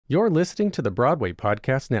You're listening to the Broadway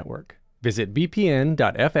Podcast Network. Visit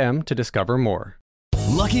bpn.fm to discover more.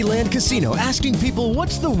 Lucky Land Casino, asking people,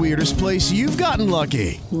 what's the weirdest place you've gotten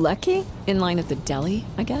lucky? Lucky? In line at the deli,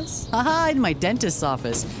 I guess? Aha, in my dentist's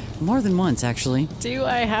office. More than once, actually. Do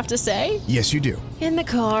I have to say? Yes, you do. In the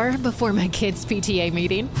car before my kids' PTA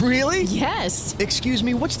meeting. Really? Yes. Excuse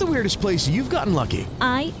me, what's the weirdest place you've gotten lucky?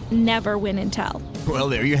 I never win and tell. Well,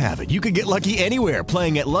 there you have it. You can get lucky anywhere,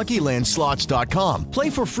 playing at LuckyLandSlots.com.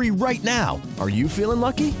 Play for free right now. Are you feeling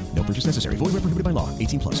lucky? No purchase necessary. Void where prohibited by law.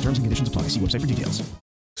 18+. Terms and conditions apply. See website for details.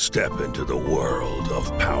 Step into the world of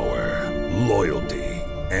power, loyalty,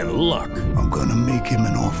 and luck. I'm gonna make him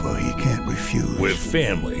an offer he can't refuse. With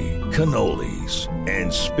family, cannolis,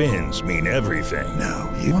 and spins mean everything. Now,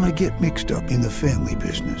 you wanna get mixed up in the family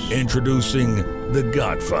business. Introducing The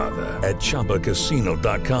Godfather at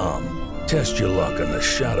ChumbaCasino.com. Test your luck in the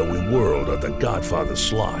shadowy world of The Godfather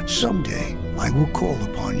slot. Someday, I will call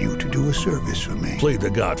upon you to do a service for me. Play The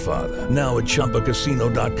Godfather, now at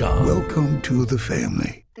ChumbaCasino.com. Welcome to the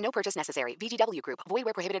family. No purchase necessary. VGW Group. Void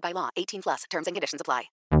where prohibited by law. 18+. Terms and conditions apply.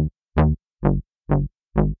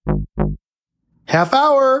 Half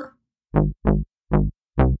hour.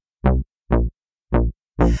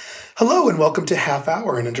 Hello and welcome to Half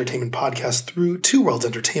Hour, an entertainment podcast through Two Worlds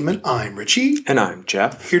Entertainment. I'm Richie. And I'm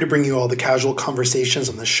Jeff. Here to bring you all the casual conversations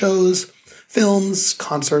on the shows, films,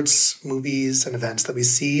 concerts, movies, and events that we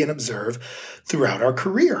see and observe throughout our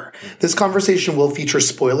career. This conversation will feature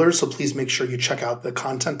spoilers, so please make sure you check out the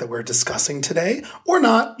content that we're discussing today. Or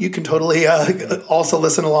not, you can totally also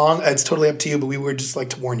listen along. It's totally up to you, but we would just like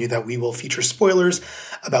to warn you that we will feature spoilers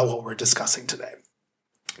about what we're discussing today.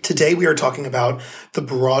 Today we are talking about the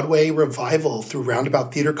Broadway revival through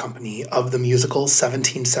Roundabout Theater Company of the musical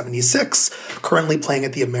 1776, currently playing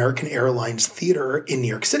at the American Airlines Theater in New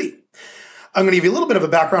York City. I'm going to give you a little bit of a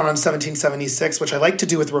background on 1776, which I like to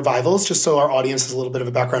do with revivals, just so our audience has a little bit of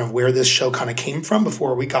a background of where this show kind of came from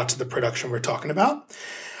before we got to the production we're talking about.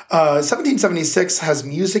 1776 has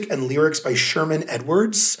music and lyrics by Sherman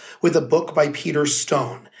Edwards with a book by Peter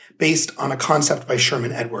Stone, based on a concept by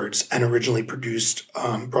Sherman Edwards, and originally produced,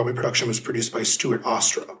 Broadway production was produced by Stuart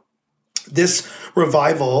Ostro. This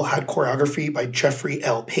revival had choreography by Jeffrey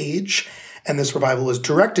L. Page, and this revival was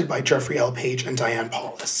directed by Jeffrey L. Page and Diane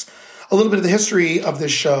Paulus. A little bit of the history of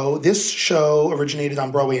this show. This show originated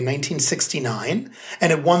on Broadway in 1969,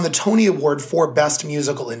 and it won the Tony Award for Best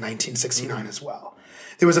Musical in 1969 as well.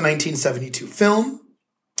 There was a 1972 film.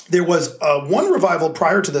 There was one revival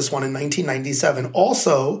prior to this one in 1997,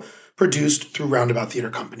 also produced through Roundabout Theater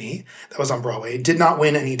Company, that was on Broadway. It did not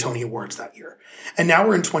win any Tony Awards that year. And now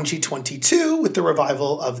we're in 2022 with the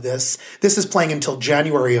revival of this. This is playing until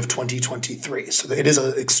January of 2023, so it is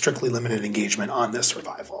a strictly limited engagement on this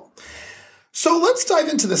revival. So let's dive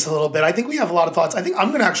into this a little bit. I think we have a lot of thoughts. I think I'm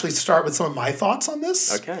going to actually start with some of my thoughts on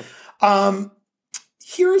this. Okay.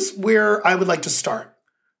 Here's where I would like to start.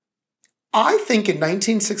 I think in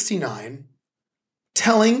 1969,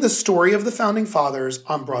 telling the story of the Founding Fathers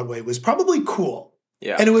on Broadway was probably cool.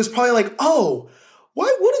 Yeah. And it was probably like, oh,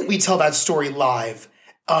 why wouldn't we tell that story live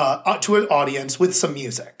to an audience with some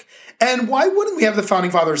music? And why wouldn't we have the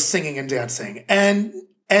Founding Fathers singing and dancing? And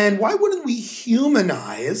why wouldn't we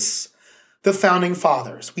humanize the Founding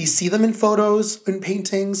Fathers? We see them in photos, in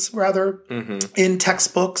paintings, rather, in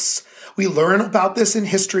textbooks. We learn about this in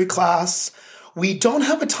history class. We don't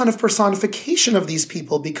have a ton of personification of these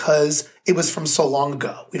people because it was from so long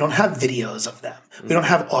ago. We don't have videos of them. We don't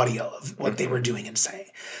have audio of what they were doing and saying.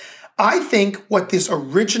 I think what this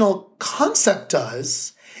original concept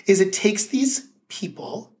does is it takes these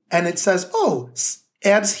people and it says,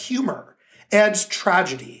 adds humor, adds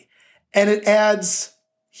tragedy, and it adds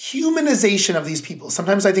humanization of these people.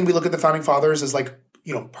 Sometimes I think we look at the Founding Fathers as like,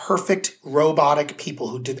 perfect robotic people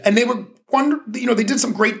who did, and they were they did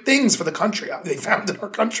some great things for the country. They founded our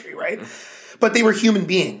country, right? But they were human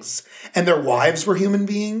beings, and their wives were human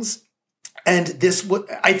beings. And this,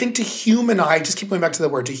 I think, to humanize, just keep going back to the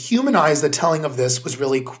word, to humanize the telling of this was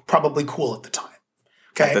really probably cool at the time.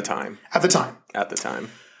 Okay, At the time.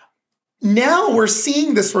 Now we're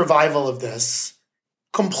seeing this revival of this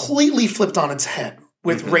completely flipped on its head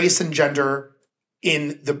with race and gender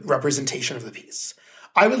in the representation of the piece.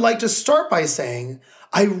 I would like to start by saying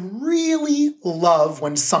I really love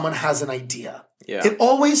when someone has an idea. Yeah. It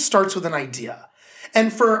always starts with an idea.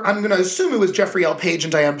 And I'm going to assume it was Jeffrey L. Page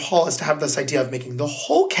and Diane Paulus to have this idea of making the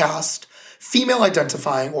whole cast female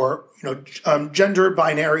identifying or, gender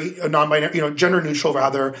binary, non-binary, gender neutral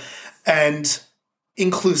rather, and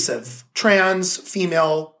inclusive, trans,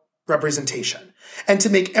 female representation. And to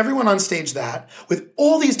make everyone on stage that, with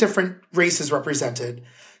all these different races represented,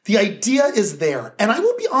 The idea is there. And I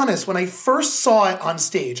will be honest, when I first saw it on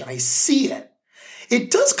stage and I see it, it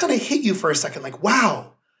does kind of hit you for a second, like,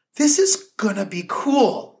 wow, this is gonna be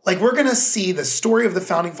cool. Like, we're gonna see the story of the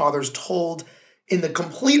Founding Fathers told in the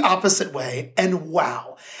complete opposite way, and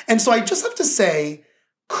wow. And so I just have to say,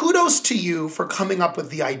 kudos to you for coming up with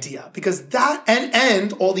the idea, because that,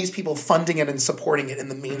 and all these people funding it and supporting it in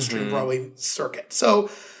the mainstream Broadway circuit. So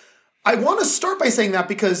I want to start by saying that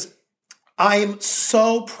because I'm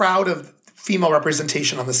so proud of female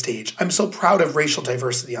representation on the stage. I'm so proud of racial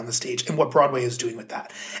diversity on the stage and what Broadway is doing with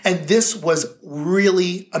that. And this was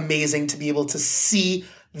really amazing to be able to see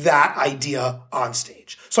that idea on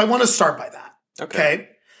stage. So I want to start by that. Okay.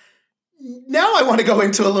 Now I want to go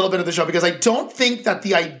into a little bit of the show because I don't think that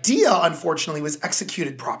the idea, unfortunately, was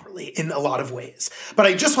executed properly in a lot of ways. But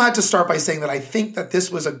I just wanted to start by saying that I think that this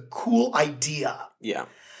was a cool idea. Yeah.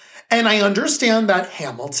 And I understand that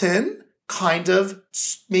Hamilton kind of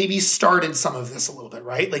maybe started some of this a little bit,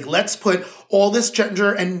 right? Like, let's put all this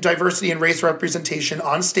gender and diversity and race representation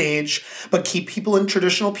on stage, but keep people in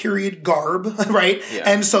traditional period garb, right? Yeah.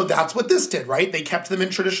 And so that's what this did, right? They kept them in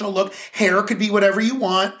traditional look. Hair could be whatever you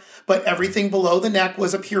want, but everything below the neck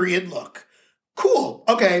was a period look. Cool.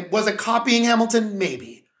 Okay. Was it copying Hamilton?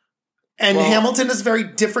 Maybe. And Hamilton is very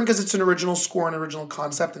different because it's an original score and original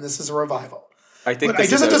concept, and this is a revival. I think but I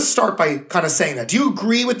just have to start by kind of saying that. Do you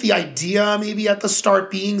agree with the idea maybe at the start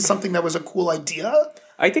being something that was a cool idea?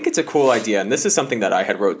 I think it's a cool idea, and this is something that I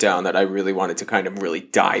had wrote down that I really wanted to kind of really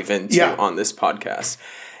dive into on this podcast,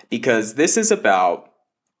 because this is about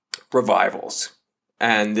revivals,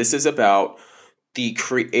 and this is about the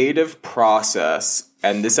creative process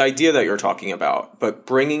and this idea that you're talking about, but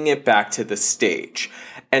bringing it back to the stage.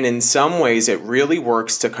 And in some ways, it really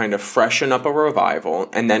works to kind of freshen up a revival.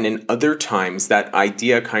 And then in other times, that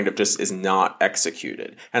idea kind of just is not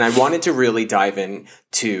executed. And I wanted to really dive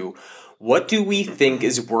into what do we think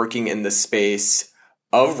is working in the space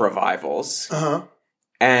of revivals?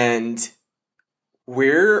 And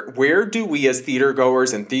where do we as theater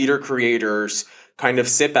goers and theater creators kind of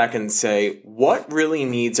sit back and say, what really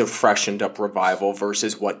needs a freshened up revival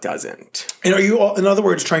versus what doesn't? And are you, in other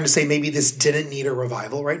words, trying to say maybe this didn't need a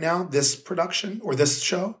revival right now, this production or this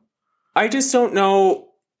show? I just don't know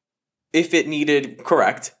if it needed,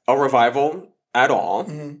 a revival at all,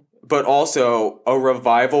 but also a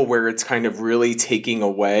revival where it's kind of really taking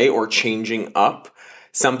away or changing up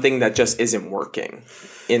something that just isn't working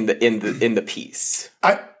in the piece.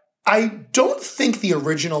 I don't think the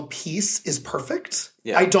original piece is perfect.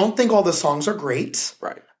 Yeah. I don't think all the songs are great.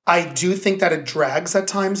 Right. I do think that it drags at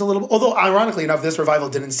times a little bit. Although, ironically enough, this revival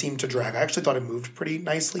didn't seem to drag. I actually thought it moved pretty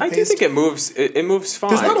nicely. I do think it moves. It moves fine.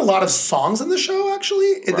 There's not a lot of songs in the show,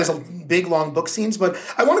 actually. Right. There's a big, long book scenes. But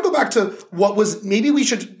I want to go back to what was, maybe we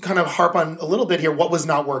should kind of harp on a little bit here, what was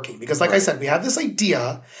not working. Because like I said, we had this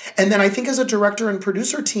idea. And then I think as a director and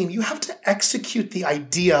producer team, you have to execute the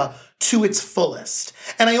idea to its fullest.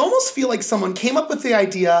 And I almost feel like someone came up with the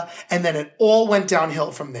idea and then it all went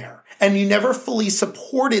downhill from there. And you never fully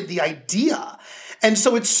supported the idea. And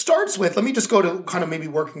so it starts with, let me just go to kind of maybe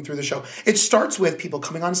working through the show. It starts with people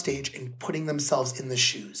coming on stage and putting themselves in the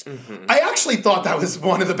shoes. I actually thought that was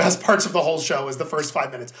one of the best parts of the whole show was the first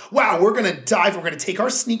 5 minutes. Wow, we're going to dive, we're going to take our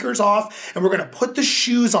sneakers off, and we're going to put the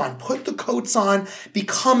shoes on, put the coats on,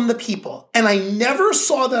 become the people. And I never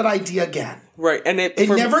saw that idea again. Right. And it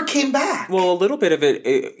never came back. Well, a little bit of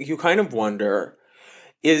it, you kind of wonder,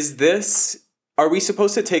 are we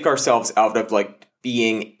supposed to take ourselves out of like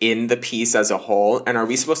being in the piece as a whole? And are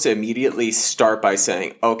we supposed to immediately start by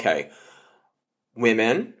saying, okay,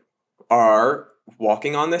 women are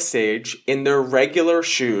walking on the stage in their regular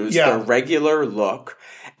shoes, their regular look.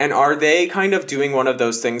 And are they kind of doing one of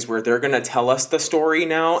those things where they're going to tell us the story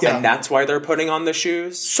now and that's why they're putting on the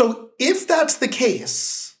shoes? So if that's the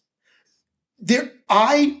case,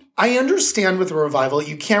 I understand with a revival,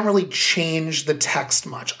 you can't really change the text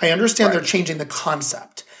much. I understand they're changing the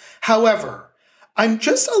concept. However, I'm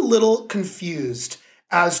just a little confused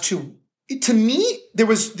as to me, there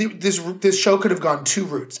was this show could have gone two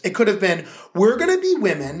routes. It could have been, we're going to be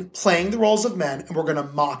women playing the roles of men and we're going to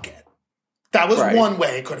mock it. That was one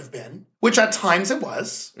way it could have been, which at times it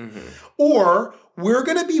was. Or we're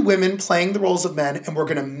going to be women playing the roles of men and we're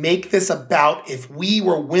going to make this about if we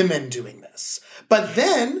were women doing this. But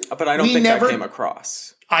then, but I don't think that came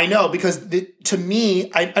across. I know, because to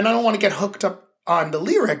me, and I don't want to get hooked up on the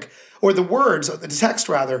lyric or the words, or the text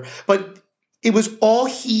rather, but it was all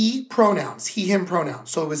he pronouns, he, him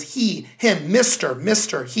pronouns. So it was he, him,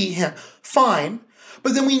 Mr., he, him. Fine.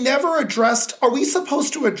 But then we never addressed, are we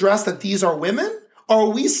supposed to address that these are women? Or are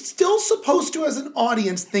we still supposed to, as an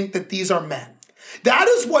audience, think that these are men? That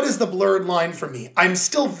is what is the blurred line for me. I'm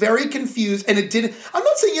still very confused, and I'm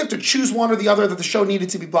not saying you have to choose one or the other, that the show needed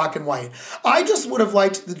to be black and white. I just would have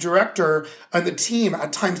liked the director and the team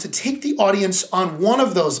at times to take the audience on one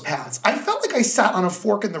of those paths. I felt like I sat on a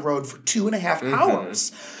fork in the road for 2.5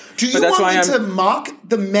 hours. Do you want me to mock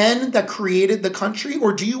the men that created the country,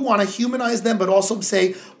 or do you want to humanize them but also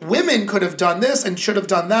say women could have done this and should have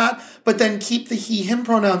done that, but then keep the he, him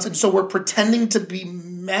pronouns, and so we're pretending to be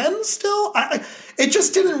men still? It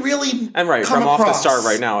just didn't really And right, come from across. off the start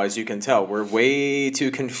right now, as you can tell, we're way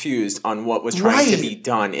too confused on what was trying to be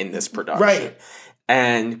done in this production. Right.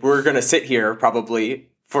 And we're going to sit here probably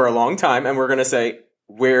for a long time, and we're going to say,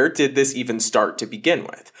 where did this even start to begin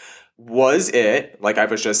with? Was it, like I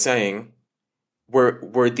was just saying,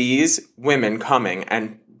 were these women coming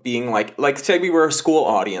and being like say we were a school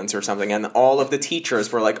audience or something, and all of the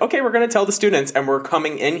teachers were like, okay, we're going to tell the students, and we're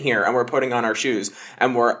coming in here and we're putting on our shoes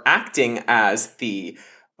and we're acting as the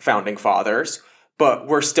founding fathers, but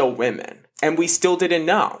we're still women. And we still didn't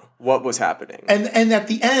know what was happening. And at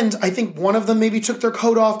the end, I think one of them maybe took their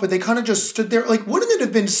coat off, but they kind of just stood there. Like, wouldn't it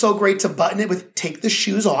have been so great to button it with take the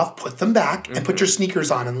shoes off, put them back, and put your sneakers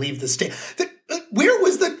on and leave the stage? Where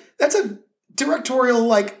was that's a directorial,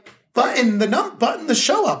 like, button the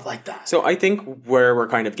show up like that. So I think where we're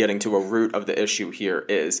kind of getting to a root of the issue here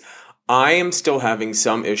is I am still having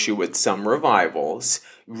some issue with some revivals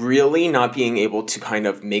really not being able to kind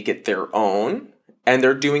of make it their own. And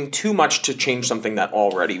they're doing too much to change something that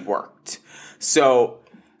already worked. So,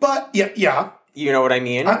 but yeah, you know what I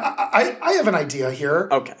mean. I have an idea here.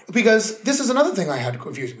 Okay, because this is another thing I had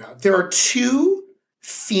confusion about. There are 2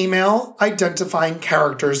 female identifying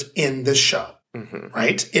characters in this show,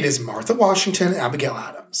 right? It is Martha Washington and Abigail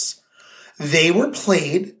Adams. They were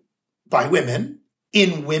played by women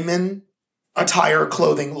in women attire,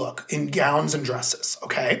 clothing look, in gowns and dresses.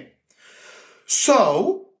 Okay,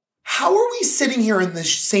 so. How are we sitting here in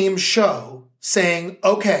this same show saying,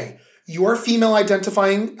 okay, you're female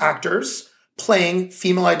identifying actors playing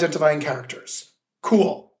female identifying characters?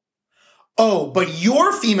 Cool. Oh, but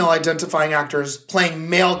you're female identifying actors playing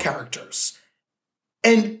male characters.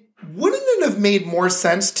 And wouldn't it have made more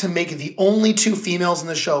sense to make the only 2 females in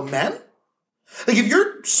the show men? Like, if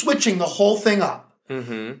you're switching the whole thing up,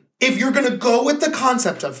 if you're going to go with the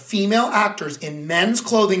concept of female actors in men's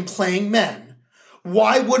clothing playing men,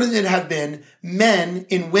 why wouldn't it have been men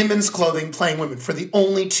in women's clothing playing women for the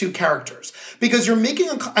only 2 characters? Because you're making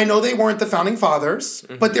I know they weren't the founding fathers,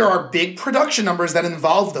 but there are big production numbers that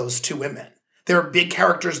involve those 2 women. There are big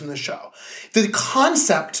characters in the show. The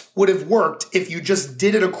concept would have worked if you just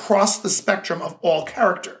did it across the spectrum of all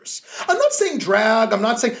characters. I'm not saying drag. I'm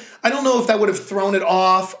not saying, I don't know if that would have thrown it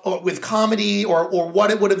off with comedy or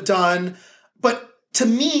what it would have done. But to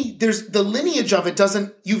me, there's the lineage of it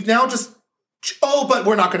doesn't, you've now just, oh, but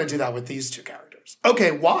we're not going to do that with these 2 characters.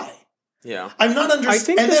 Okay, why? Yeah. I'm not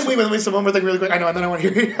understanding. And then, wait, one more thing really quick. I know, and then I want to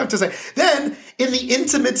hear what you have to say. Then, in the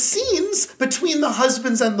intimate scenes between the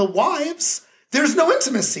husbands and the wives, there's no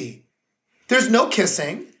intimacy. There's no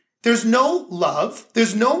kissing. There's no love.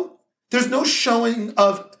 There's no showing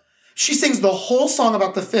of, she sings the whole song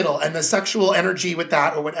about the fiddle and the sexual energy with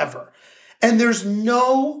that or whatever. And there's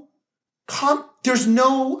no,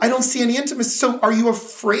 I don't see any intimacy. So are you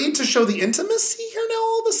afraid to show the intimacy here now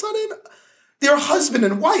all of a sudden? They're husband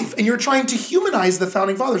and wife, and you're trying to humanize the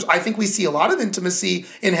founding fathers. I think we see a lot of intimacy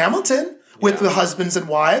in Hamilton with the husbands and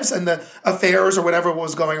wives and the affairs or whatever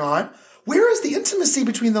was going on. Where is the intimacy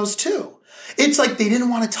between those 2? It's like they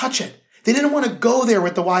didn't want to touch it. They didn't want to go there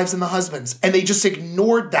with the wives and the husbands, and they just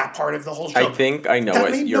ignored that part of the whole show. I think I know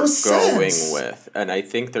what you're going with, and I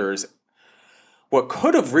think there's... What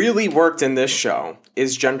could have really worked in this show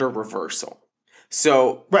is gender reversal.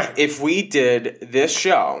 So if we did this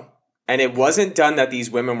show, and it wasn't done that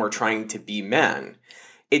these women were trying to be men,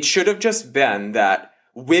 it should have just been that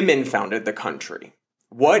women founded the country.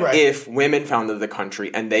 What if women founded the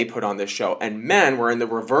country and they put on this show, and men were in the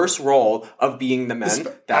reverse role of being the men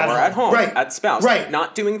that were at home, at spouse,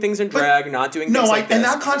 not doing things in drag, not doing things like this. And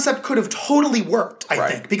that concept could have totally worked, I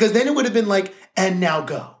think, because then it would have been like, and now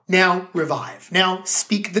go. Now revive. Now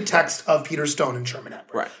speak the text of Peter Stone and Sherman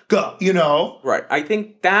Edward. Go, you know? I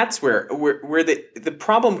think that's where the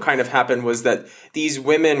problem kind of happened, was that these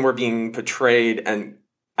women were being portrayed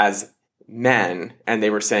as men, and they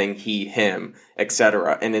were saying he, him,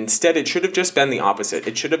 etc. And instead, it should have just been the opposite.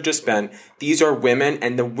 It should have just been, these are women,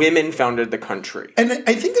 and the women founded the country. And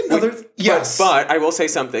I think another... But I will say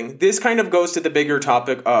something. This kind of goes to the bigger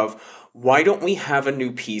topic of, why don't we have a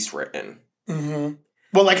new piece written?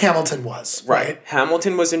 Well, like Hamilton was, right?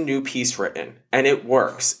 Hamilton was a new piece written, and it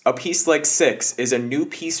works. A piece like 6 is a new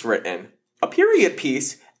piece written, a period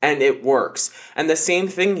piece and it works. And the same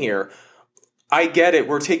thing here. I get it.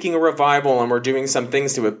 We're taking a revival and we're doing some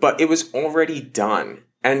things to it, but it was already done.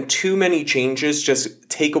 And too many changes just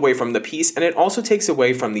take away from the piece, and it also takes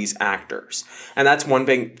away from these actors. And that's one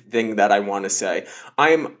big thing that I want to say. I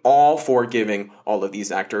am all for giving all of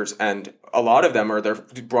these actors, and a lot of them are their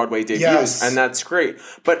Broadway debuts, and that's great.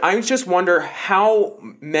 But I just wonder how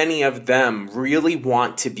many of them really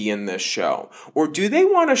want to be in this show. Or do they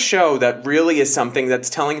want a show that really is something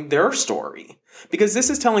that's telling their story? Because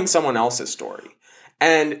this is telling someone else's story.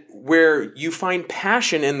 And where you find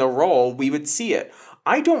passion in the role, we would see it.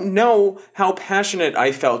 I don't know how passionate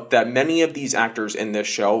I felt that many of these actors in this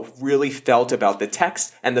show really felt about the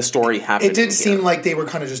text and the story happening. It did seem like they were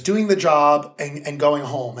kind of just doing the job and going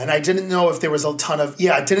home. And I didn't know if there was a ton of,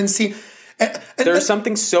 I didn't see... There's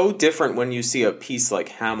something so different when you see a piece like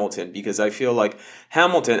Hamilton, because I feel like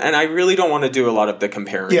Hamilton, and I really don't want to do a lot of the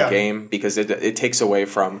comparing game because it takes away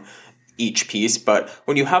from each piece, but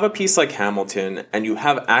when you have a piece like Hamilton and you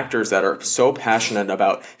have actors that are so passionate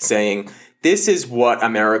about saying, this is what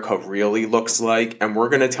America really looks like, and we're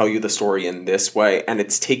going to tell you the story in this way, and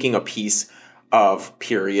it's taking a piece of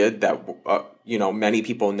period that many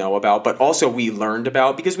people know about, but also we learned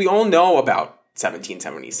about, because we all know about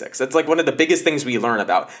 1776. That's like one of the biggest things we learn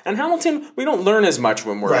about. And Hamilton, we don't learn as much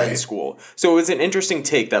when we're in school. So it was an interesting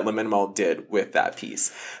take that Lin-Manuel did with that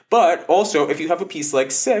piece. But also, if you have a piece like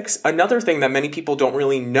Six, another thing that many people don't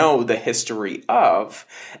really know the history of,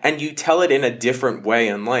 and you tell it in a different way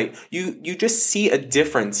and light, you just see a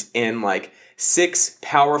difference in like 6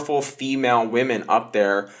 powerful female women up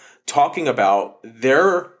there talking about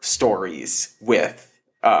their stories with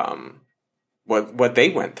what they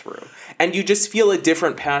went through. And you just feel a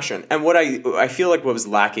different passion. And what I feel like what was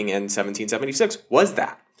lacking in 1776 was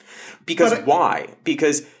that. Because why?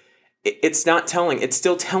 Because it's not telling. It's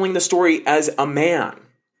still telling the story as a man.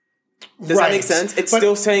 Does that make sense? It's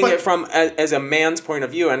still saying it from as a man's point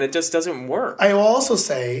of view, and it just doesn't work. I will also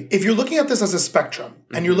say, if you're looking at this as a spectrum,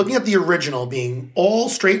 and you're looking at the original being all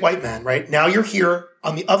straight white men, right? Now you're here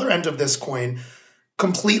on the other end of this coin,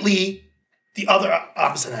 completely the other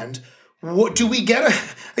opposite end. What do we get?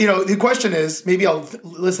 The question is, maybe I'll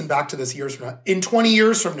listen back to this years from now. In 20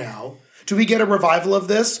 years from now, do we get a revival of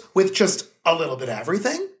this with just a little bit of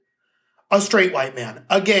everything? A straight white man,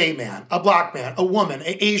 a gay man, a black man, a woman,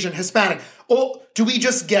 an Asian, Hispanic. Or do we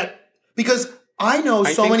just get, because I know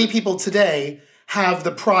so many people today have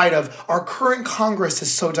the pride of our current Congress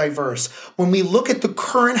is so diverse. When we look at the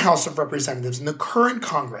current House of Representatives and the current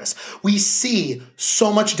Congress, we see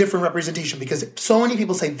so much different representation because so many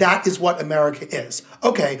people say that is what America is.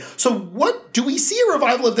 Okay, so what do we see a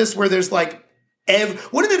revival of this where there's like,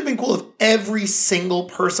 wouldn't it have been cool if every single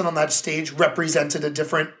person on that stage represented a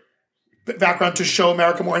different background to show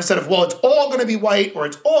America more instead of, well, it's all going to be white or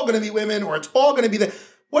it's all going to be women or it's all going to be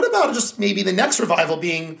what about just maybe the next revival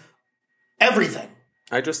being everything?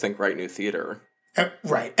 I just think write new theater.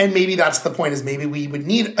 Right. And maybe that's the point, is maybe we would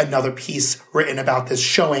need another piece written about this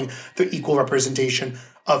showing the equal representation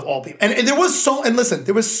of all people. And there was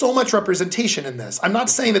so much representation in this. I'm not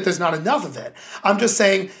saying that there's not enough of it. I'm just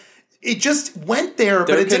saying it just went there,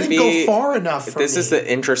 but it didn't go far enough for me. This is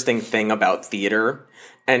the interesting thing about theater.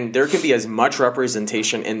 And there can be as much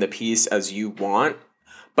representation in the piece as you want.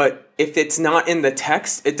 But if it's not in the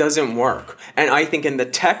text, it doesn't work. And I think in the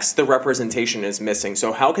text, the representation is missing.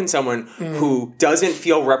 So how can someone who doesn't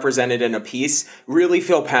feel represented in a piece really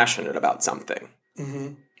feel passionate about something?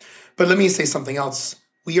 Mm-hmm. But let me say something else.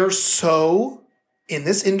 We are so, in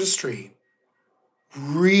this industry,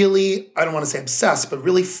 really, I don't want to say obsessed, but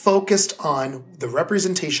really focused on the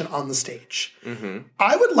representation on the stage. Mm-hmm.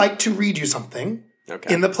 I would like to read you something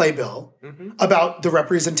in the playbill about the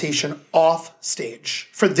representation off stage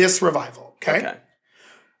for this revival, okay?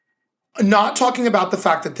 Not talking about the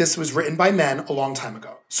fact that this was written by men a long time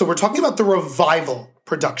ago. So we're talking about the revival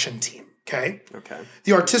production team, okay?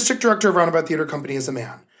 The artistic director of Roundabout Theater Company is a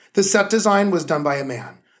man. The set design was done by a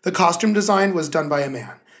man. The costume design was done by a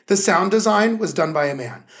man. The sound design was done by a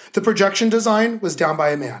man. The projection design was done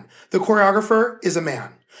by a man. The choreographer is a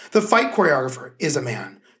man. The fight choreographer is a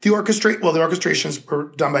man. The orchestrations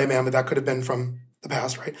were done by a man, but that could have been from the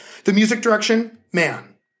past, right? The music direction,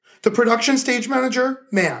 man. The production stage manager,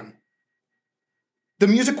 man. The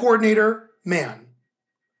music coordinator, man.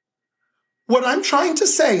 What I'm trying to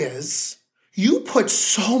say is, you put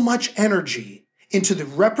so much energy into the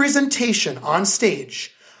representation on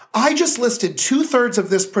stage. I just listed 2/3 of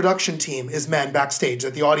this production team is men backstage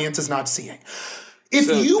that the audience is not seeing. If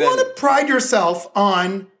you want to pride yourself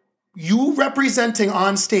on you representing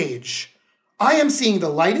on stage, I am seeing the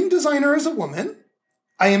lighting designer as a woman.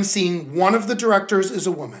 I am seeing one of the directors is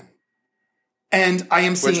a woman. And I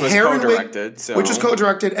am seeing which hair was and co-directed, wig, which was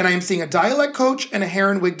co-directed, and I am seeing a dialect coach and a hair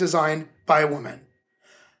and wig design by a woman.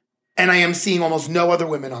 And I am seeing almost no other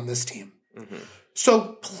women on this team. Mm-hmm.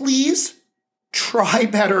 So please try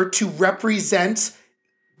better to represent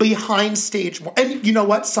behind stage more. And you know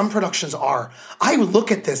what? Some productions are. I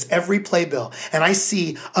look at this every playbill and I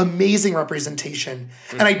see amazing representation.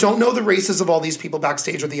 Mm-hmm. And I don't know the races of all these people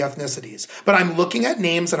backstage or the ethnicities, but I'm looking at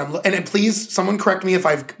names and and please, someone correct me if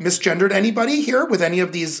I've misgendered anybody here with any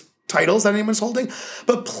of these titles that anyone's holding,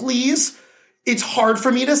 but please, it's hard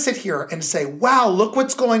for me to sit here and say, wow, look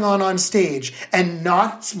what's going on stage and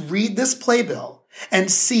not read this playbill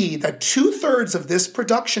and see that 2/3 of this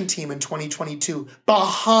production team in 2022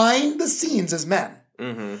 behind the scenes is men.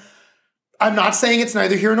 Mm-hmm. I'm not saying it's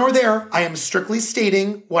neither here nor there. I am strictly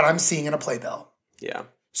stating what I'm seeing in a playbill. Yeah.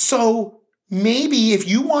 So maybe if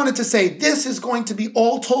you wanted to say this is going to be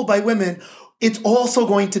all told by women, it's also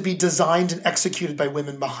going to be designed and executed by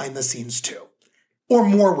women behind the scenes too. Or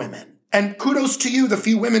more women. And kudos to you, the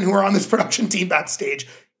few women who are on this production team backstage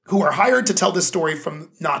who are hired to tell this story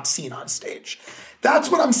from not seen on stage. That's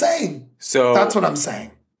what I'm saying. So that's what I'm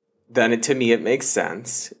saying. Then to me, it makes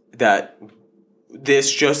sense that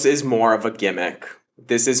this just is more of a gimmick.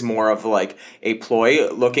 This is more of like a ploy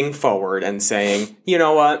looking forward and saying, you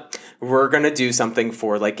know what, we're going to do something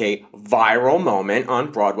for like a viral moment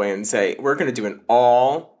on Broadway and say, we're going to do an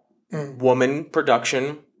all-woman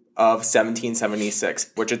production of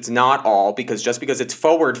 1776, which it's not all, because just because it's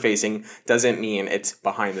forward facing doesn't mean it's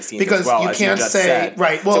behind the scenes because as well. You as can't you just say said.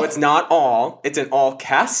 Right. Well, so it's not all. It's an all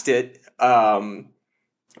casted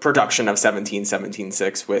production of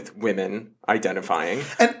 1776 with women identifying,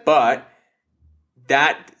 but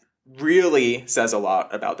that really says a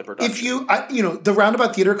lot about the production. If the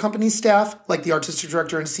Roundabout Theater Company staff, like the artistic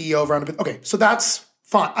director and CEO of Roundabout, okay, so that's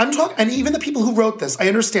fine. I'm talking, and even the people who wrote this, I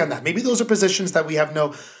understand that. Maybe those are positions that we have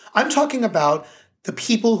no. I'm talking about the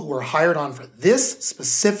people who were hired on for this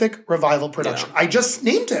specific revival production. Yeah. I just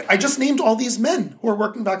named it. I just named all these men who are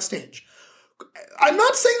working backstage. I'm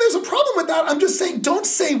not saying there's a problem with that. I'm just saying don't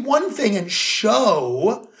say one thing and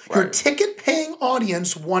show your ticket-paying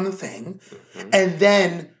audience one thing, and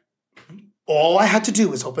then all I had to do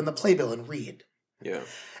was open the playbill and read. Yeah.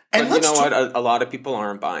 And but you know what? A lot of people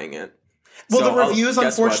aren't buying it. Well, the reviews,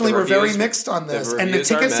 unfortunately, were very mixed on this. And the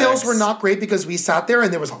ticket sales were not great because we sat there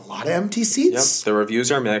and there was a lot of empty seats. Yep, the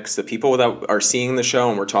reviews are mixed. The people that are seeing the show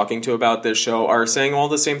and we're talking to about this show are saying all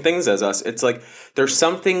the same things as us. It's like there's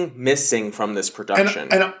something missing from this production.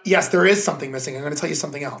 And yes, there is something missing. I'm going to tell you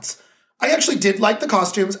something else. I actually did like the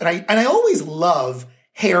costumes, and I always love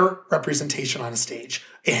hair representation on a stage.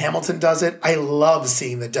 Hamilton does it. I love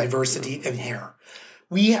seeing the diversity in hair.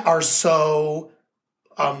 We are so...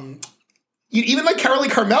 even like Carolee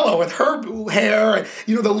Carmello with her hair, and,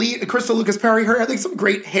 the lead, Crystal Lucas Perry, I think some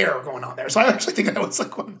great hair going on there. So I actually think that was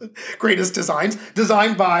like one of the greatest designs.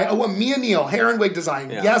 Designed by, Mia Neal, hair and wig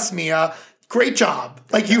design. Yeah. Yes, Mia. Great job.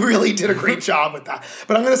 Like you really did a great job with that.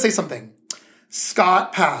 But I'm going to say something.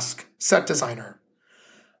 Scott Pask, set designer.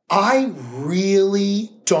 I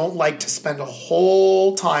really don't like to spend a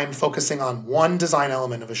whole time focusing on one design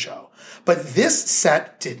element of a show. But this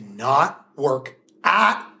set did not work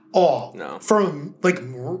at all. No. For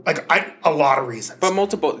a lot of reasons. But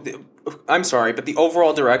I'm sorry, but the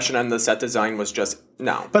overall direction and the set design was just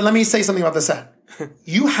no. But let me say something about the set.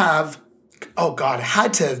 You have, it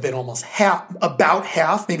had to have been almost about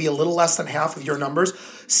half, maybe a little less than half of your numbers,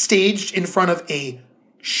 staged in front of a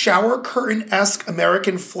shower curtain-esque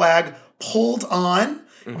American flag pulled on,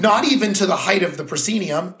 not even to the height of the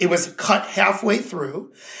proscenium. It was cut halfway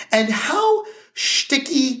through. And how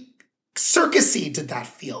shticky circusy did that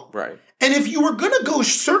feel? Right. And if you were going to go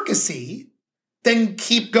circusy, then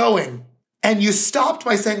keep going. And you stopped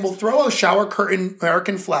by saying, we'll throw a shower curtain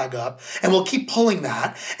American flag up and we'll keep pulling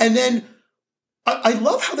that. And then I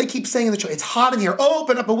love how they keep saying in the show, it's hot in here.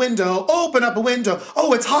 Open up a window. Open up a window.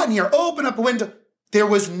 Oh, it's hot in here. Open up a window. There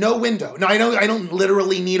was no window. Now, I don't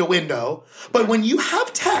literally need a window, but when you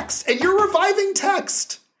have text and you're reviving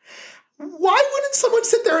text, why wouldn't someone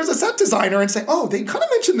sit there as a set designer and say, oh, they kind of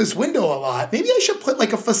mentioned this window a lot. Maybe I should put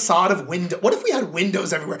like a facade of window. What if we had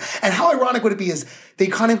windows everywhere? And how ironic would it be is they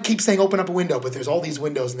kind of keep saying open up a window, but there's all these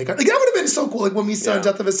windows. And that would have been so cool, like when we saw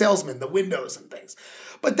Death of a Salesman, the windows and things.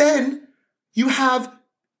 But then you have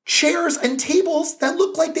chairs and tables that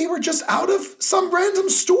look like they were just out of some random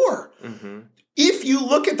store. Mm-hmm. If you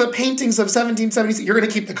look at the paintings of 1776, you're going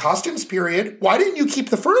to keep the costumes, period. Why didn't you keep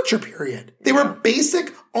the furniture, period? They were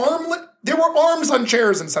basic armlet. There were arms on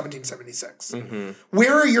chairs in 1776. Mm-hmm.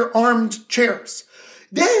 Where are your armed chairs?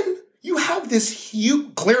 Then you have this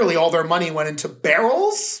huge, clearly all their money went into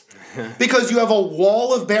barrels because you have a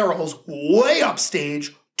wall of barrels way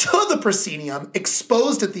upstage to the proscenium,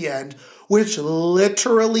 exposed at the end, which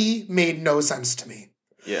literally made no sense to me.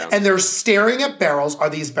 Yeah. And they're staring at barrels. Are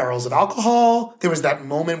these barrels of alcohol? There was that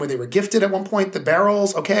moment where they were gifted at one point, the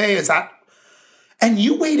barrels. Okay, is that... And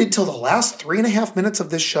you waited till the last 3.5 minutes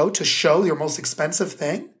of this show to show your most expensive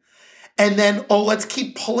thing? And then, let's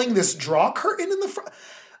keep pulling this draw curtain in the front.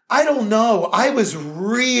 I don't know. I was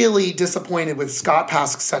really disappointed with Scott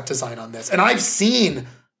Pask's set design on this. And I've seen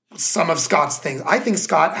some of Scott's things. I think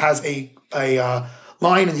Scott has a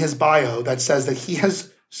line in his bio that says that he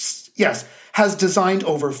has designed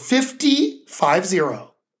over 50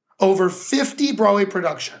 Broadway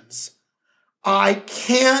productions. I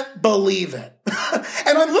can't believe it.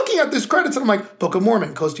 And I'm looking at these credits and I'm like, Book of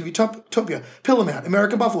Mormon, Coast of Utopia, Pillaman,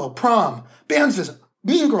 American Buffalo, Prom, Band's Visit,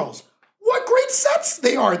 Mean Girls. What great sets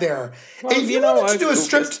they are there. Well, if you wanted to do a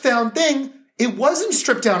stripped down thing, it wasn't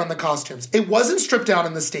stripped down in the costumes. It wasn't stripped down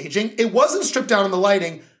in the staging. It wasn't stripped down in the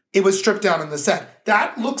lighting. It was stripped down in the set.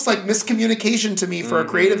 That looks like miscommunication to me for a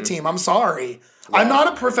creative team. I'm sorry. Wow. I'm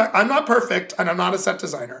not perfect, and I'm not a set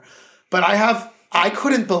designer. But I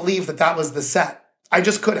couldn't believe that was the set. I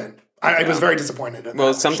just couldn't. I was very disappointed in that.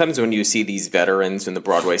 Well, sometimes when you see these veterans in the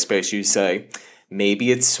Broadway space, you say,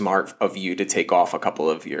 maybe it's smart of you to take off a couple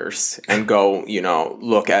of years and go,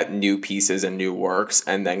 look at new pieces and new works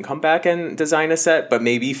and then come back and design a set. But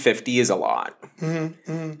maybe 50 is a lot.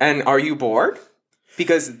 Mm-hmm, mm-hmm. And are you bored?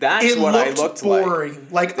 Because that's what I looked boring.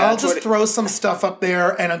 Like I'll just throw some stuff up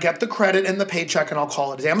there and I'll get the credit and the paycheck and I'll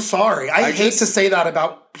call it a day. I'm sorry. I hate to say that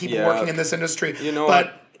about people working in this industry.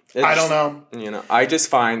 But I don't know. I just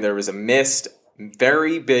find there was a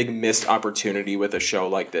very big missed opportunity with a show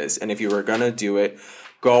like this. And if you were going to do it,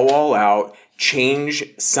 go all out, change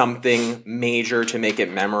something major to make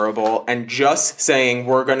it memorable. And just saying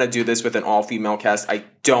we're going to do this with an all-female cast, I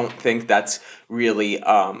don't think that's really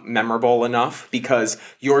memorable enough because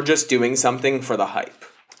you're just doing something for the hype.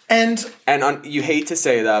 And you hate to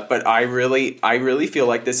say that, but I really feel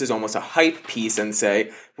like this is almost a hype piece and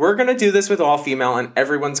say, we're going to do this with all female and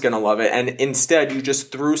everyone's going to love it. And instead, you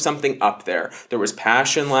just threw something up there. There was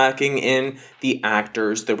passion lacking in the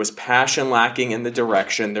actors. There was passion lacking in the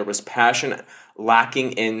direction. There was passion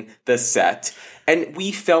lacking in the set. And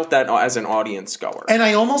we felt that as an audience goer. And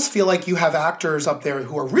I almost feel like you have actors up there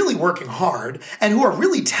who are really working hard and who are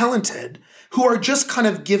really talented, who are just kind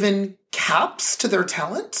of given caps to their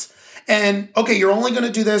talent. And, okay, you're only going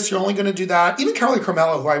to do this, you're only going to do that. Even Carolee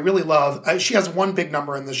Carmello, who I really love, she has one big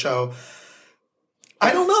number in the show.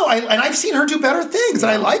 I don't know. And I've seen her do better things,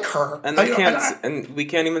 and I like her. And we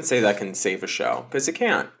can't even say that can save a show, because it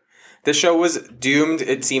can't. The show was doomed,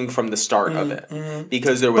 it seemed, from the start of it.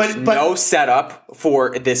 Because there was no setup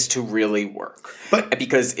for this to really work.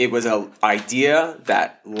 Because it was an idea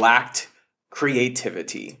that lacked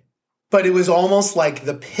creativity. But it was almost like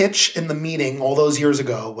the pitch in the meeting all those years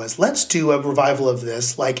ago was, let's do a revival of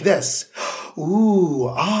this like this.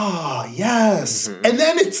 Ooh, yes. Mm-hmm. And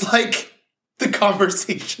then it's like the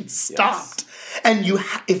conversation stopped. Yes. And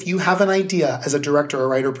if you have an idea as a director, a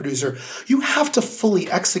writer, producer, you have to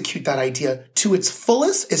fully execute that idea to its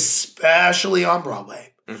fullest, especially on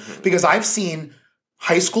Broadway. Mm-hmm. Because I've seen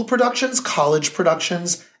high school productions, college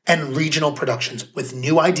productions, and regional productions with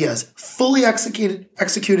new ideas, fully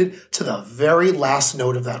executed to the very last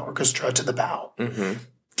note of that orchestra, to the bow. Mm-hmm.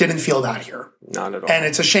 Didn't feel that here. Not at all. And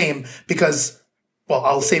it's a shame because,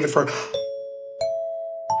 I'll save it for... Time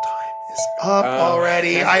is up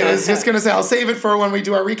already. I was just going to say, I'll save it for when we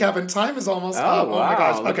do our recap, and time is almost up. Wow, oh my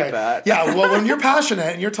gosh. Look at that. Yeah, when you're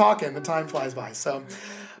passionate and you're talking, the time flies by. So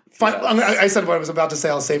I said what I was about to say.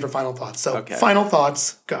 I'll save for final thoughts. So final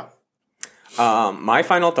thoughts, go. My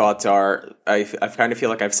final thoughts are, I kind of feel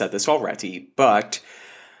like I've said this already, but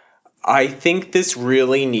I think this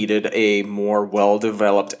really needed a more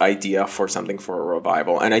well-developed idea for something for a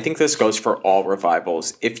revival. And I think this goes for all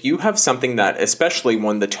revivals. If you have something that especially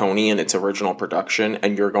won the Tony in its original production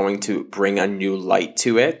and you're going to bring a new light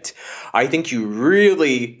to it, I think you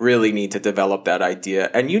really, really need to develop that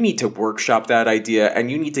idea, and you need to workshop that idea,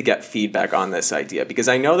 and you need to get feedback on this idea. Because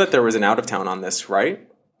I know that there was an out-of-town on this, right?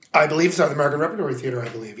 I believe South American Repertory Theater, I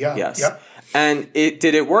believe, yeah. Yes. Yep. And did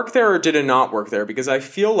it work there or did it not work there? Because I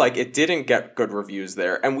feel like it didn't get good reviews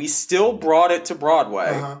there. And we still brought it to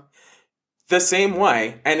Broadway the same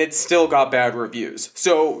way, and it still got bad reviews.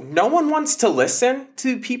 So no one wants to listen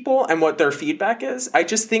to people and what their feedback is. I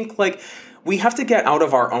just think, we have to get out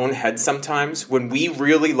of our own heads sometimes when we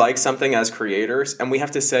really like something as creators, and we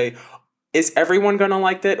have to say, is everyone going to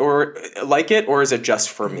like it, or is it just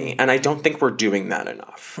for me? And I don't think we're doing that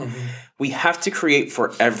enough. We have to create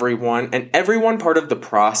for everyone, and everyone part of the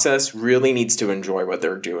process really needs to enjoy what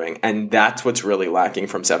they're doing. And that's what's really lacking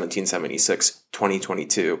from 1776,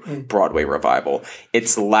 2022 Broadway revival.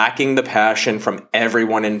 It's lacking the passion from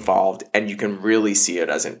everyone involved, and you can really see it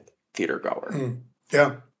as a theater goer.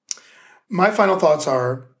 Yeah. My final thoughts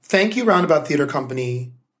are, thank you, Roundabout Theater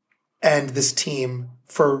Company and this team,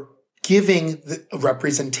 for giving the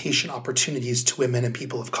representation opportunities to women and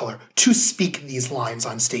people of color to speak these lines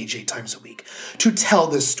on stage 8 times a week, to tell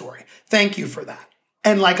this story. Thank you for that.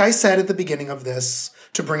 And like I said at the beginning of this,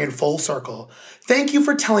 to bring it full circle, thank you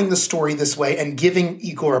for telling the story this way and giving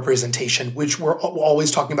equal representation, which we're always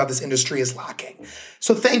talking about this industry is lacking.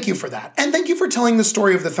 So thank you for that. And thank you for telling the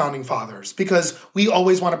story of the Founding Fathers, because we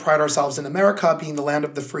always want to pride ourselves in America being the land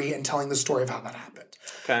of the free and telling the story of how that happened.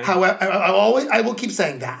 Okay. However, I will keep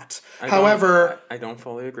saying that. I don't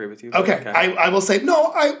fully agree with you. Okay. I will say,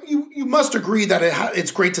 no, you must agree that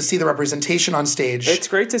it's great to see the representation on stage. It's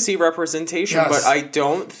great to see representation, yes. But I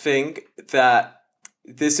don't think that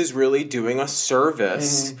this is really doing a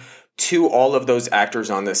service to all of those actors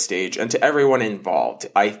on this stage and to everyone involved.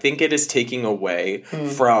 I think it is taking away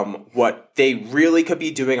from what they really could be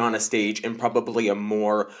doing on a stage in probably a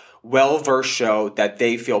more well-versed show that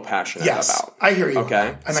they feel passionate about. I hear you.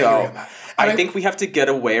 Okay. I think we have to get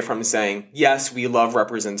away from saying, yes, we love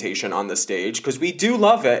representation on the stage, because we do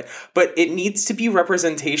love it, but it needs to be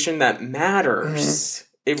representation that matters.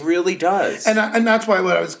 It really does. And that's why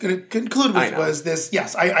what I was going to conclude with was this.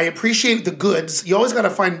 Yes, I appreciate the goods. You always got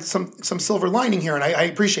to find some silver lining here, and I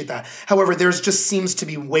appreciate that. However, there's just seems to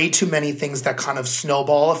be way too many things that kind of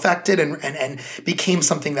snowball affected and became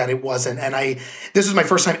something that it wasn't. And this was my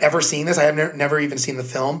first time ever seeing this. I have never even seen the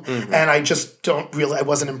film, and I just I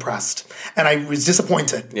wasn't impressed. And I was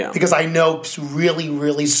disappointed because I know really,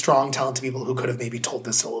 really strong, talented people who could have maybe told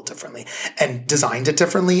this a little differently and designed it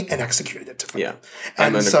differently and executed it differently. Yeah.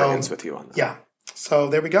 I'm in agreement with you on that. Yeah. So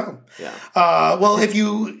there we go. Yeah. Well, if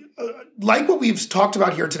you like what we've talked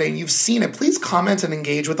about here today and you've seen it, please comment and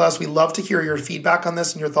engage with us. We love to hear your feedback on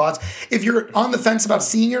this and your thoughts. If you're on the fence about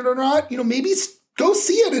seeing it or not, maybe go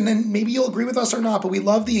see it and then maybe you'll agree with us or not, but we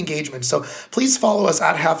love the engagement. So please follow us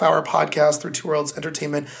at Half Hour Podcast through Two Worlds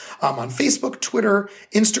Entertainment on Facebook, Twitter,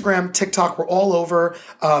 Instagram, TikTok. We're all over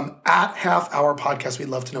at Half Hour Podcast. We'd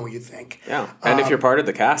love to know what you think. Yeah. And if you're part of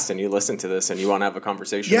the cast and you listen to this and you want to have a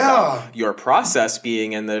conversation about your process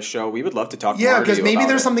being in the show, we would love to talk more to you about it. Yeah, because maybe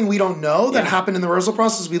there's something we don't know that happened in the rehearsal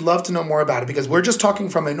process. We'd love to know more about it because we're just talking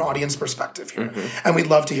from an audience perspective here. And we'd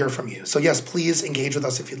love to hear from you. So yes, please engage with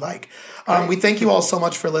us if you'd like. We thank you all so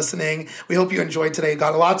much for listening. We hope you enjoyed today.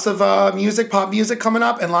 Got lots of pop music coming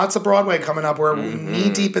up and lots of Broadway coming up. We're knee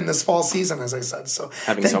deep in this fall season, as I said. So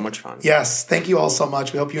having so much fun. Yes. Thank you all so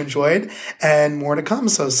much. We hope you enjoyed and more to come.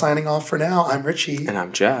 So signing off for now, I'm Richie. And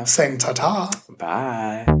I'm Jeff. Saying ta-ta.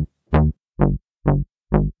 Bye.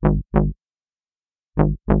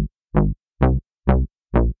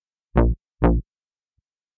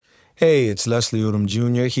 Hey, it's Leslie Odom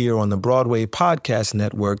Jr. here on the Broadway Podcast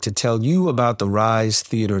Network to tell you about the Rise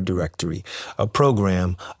Theater Directory, a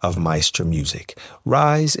program of Maestro Music.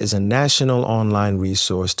 Rise is a national online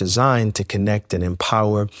resource designed to connect and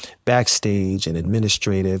empower backstage and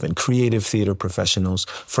administrative and creative theater professionals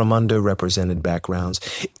from underrepresented backgrounds.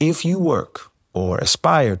 If you work or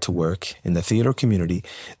aspire to work in the theater community,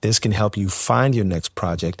 this can help you find your next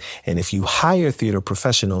project. And if you hire theater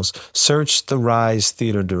professionals, search the Rise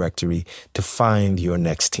Theater Directory to find your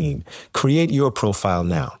next team. Create your profile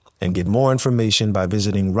now and get more information by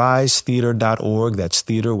visiting risetheater.org. That's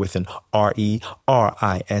theater with an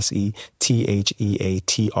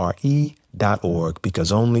RERISETHEATRE.org,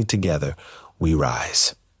 because only together we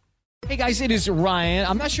rise. Hey guys, it is Ryan.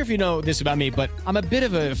 I'm not sure if you know this about me, but I'm a bit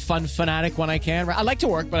of a fun fanatic when I can. I like to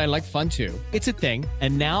work, but I like fun too. It's a thing.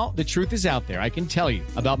 And now the truth is out there. I can tell you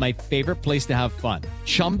about my favorite place to have fun.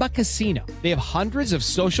 Chumba Casino. They have hundreds of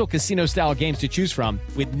social casino style games to choose from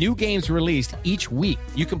with new games released each week.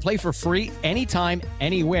 You can play for free anytime,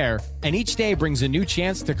 anywhere. And each day brings a new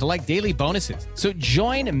chance to collect daily bonuses. So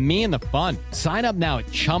join me in the fun. Sign up now at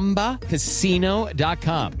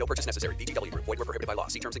ChumbaCasino.com. No purchase necessary. VGW Group. Void where prohibited by law.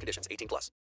 See terms and conditions. 18+.